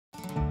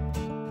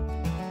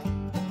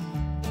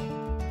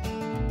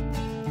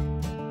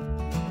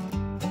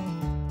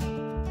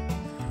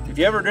If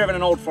you ever driven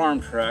an old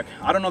farm truck,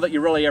 I don't know that you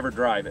really ever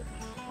drive it.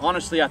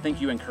 Honestly, I think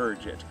you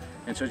encourage it.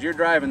 And so as you're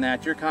driving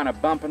that, you're kind of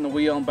bumping the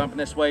wheel and bumping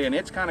this way, and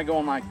it's kind of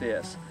going like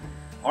this.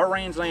 Our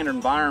rangeland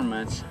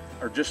environments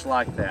are just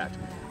like that.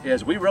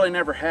 Is we really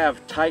never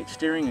have tight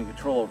steering and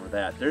control over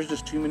that. There's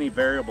just too many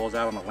variables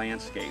out on the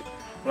landscape.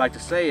 What I like to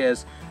say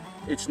is,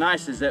 it's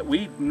nice is that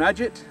we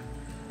nudge it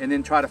and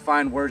then try to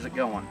find where's it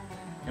going.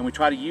 And we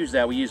try to use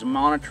that. We use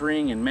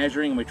monitoring and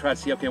measuring, and we try to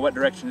see, okay, what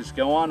direction it's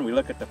going. We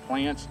look at the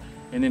plants,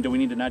 and then do we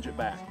need to nudge it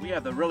back? We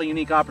have the really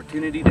unique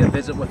opportunity to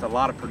visit with a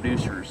lot of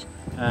producers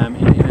in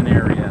an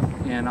area.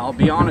 And I'll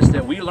be honest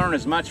that we learn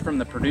as much from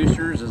the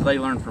producers as they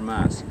learn from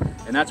us.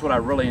 And that's what I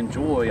really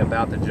enjoy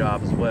about the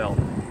job as well,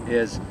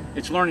 is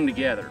it's learning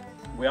together.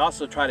 We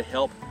also try to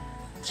help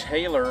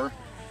tailor,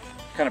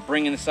 kind of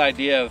bring in this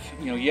idea of,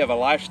 you have a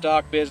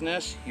livestock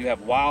business, you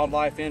have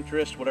wildlife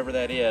interest, whatever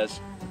that is.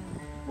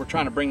 We're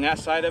trying to bring that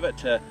side of it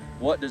to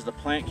what does the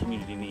plant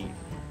community need,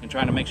 and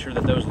trying to make sure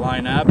that those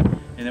line up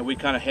and that we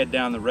kind of head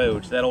down the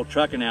road. So that old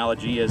truck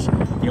analogy is,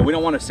 we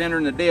don't want to center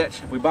in the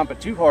ditch. If we bump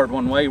it too hard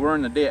one way, we're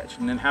in the ditch,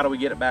 and then how do we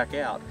get it back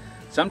out?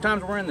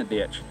 Sometimes we're in the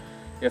ditch.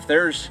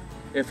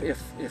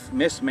 If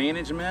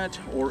mismanagement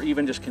or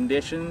even just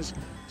conditions,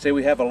 say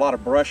we have a lot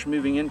of brush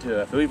moving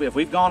into it, if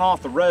we've gone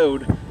off the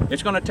road,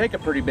 it's going to take a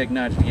pretty big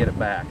nudge to get it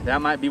back.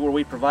 That might be where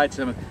we provide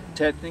some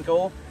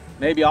technical,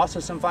 maybe also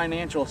some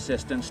financial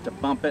assistance to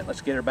bump it,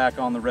 let's get her back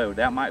on the road.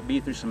 That might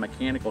be through some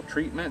mechanical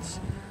treatments,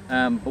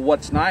 but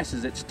what's nice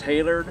is it's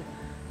tailored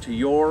to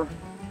your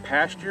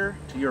pasture,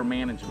 to your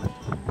management.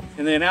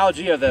 And the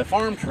analogy of the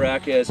farm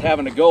truck is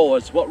having a goal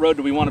is what road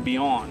do we want to be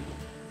on?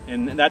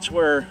 And that's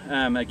where,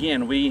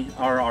 again,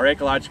 our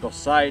ecological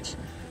sites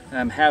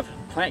have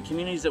plant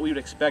communities that we would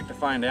expect to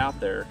find out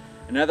there.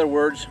 In other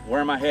words, where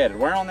am I headed?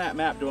 Where on that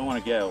map do I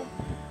want to go?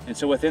 And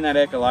so within that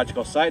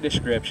ecological site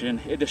description,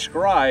 it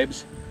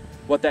describes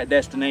what that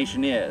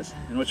destination is.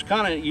 And what's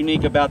kind of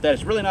unique about that,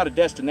 it's really not a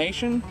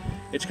destination,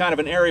 it's kind of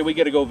an area we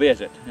get to go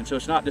visit. And so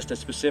it's not just a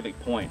specific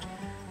point.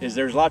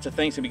 There's lots of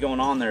things to be going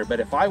on there, but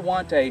if I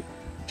want a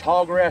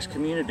tall grass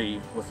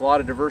community with a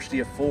lot of diversity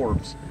of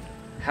forbs,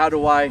 how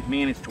do I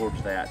manage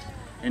towards that?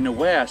 In the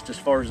west, as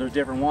far as those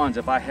different ones,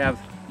 if I have,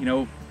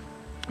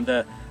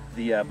 the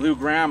blue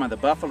grama, the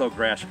buffalo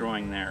grass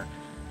growing there,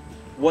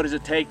 what does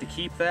it take to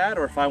keep that?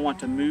 Or if I want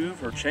to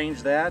move or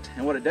change that?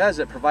 And what it does,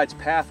 it provides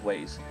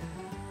pathways.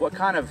 What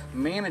kind of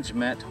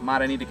management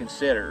might I need to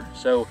consider?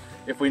 So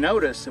if we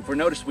notice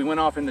we went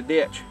off in the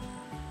ditch,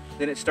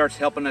 then it starts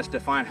helping us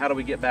define how do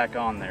we get back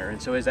on there.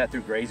 And so is that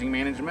through grazing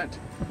management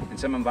in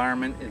some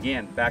environment?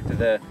 Again, back to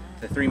the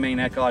three main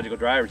ecological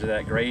drivers. Is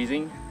that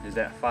grazing? Is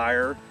that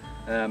fire?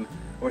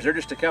 Or is there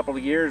just a couple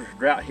of years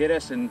drought hit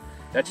us, and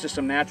that's just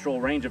some natural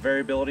range of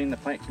variability in the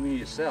plant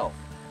community itself,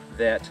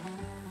 that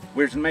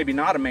there's maybe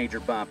not a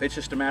major bump, it's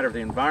just a matter of the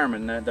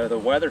environment. The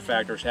weather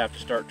factors have to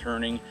start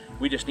turning.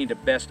 We just need to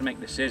best make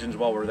decisions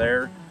while we're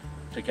there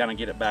to kind of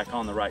get it back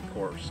on the right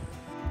course.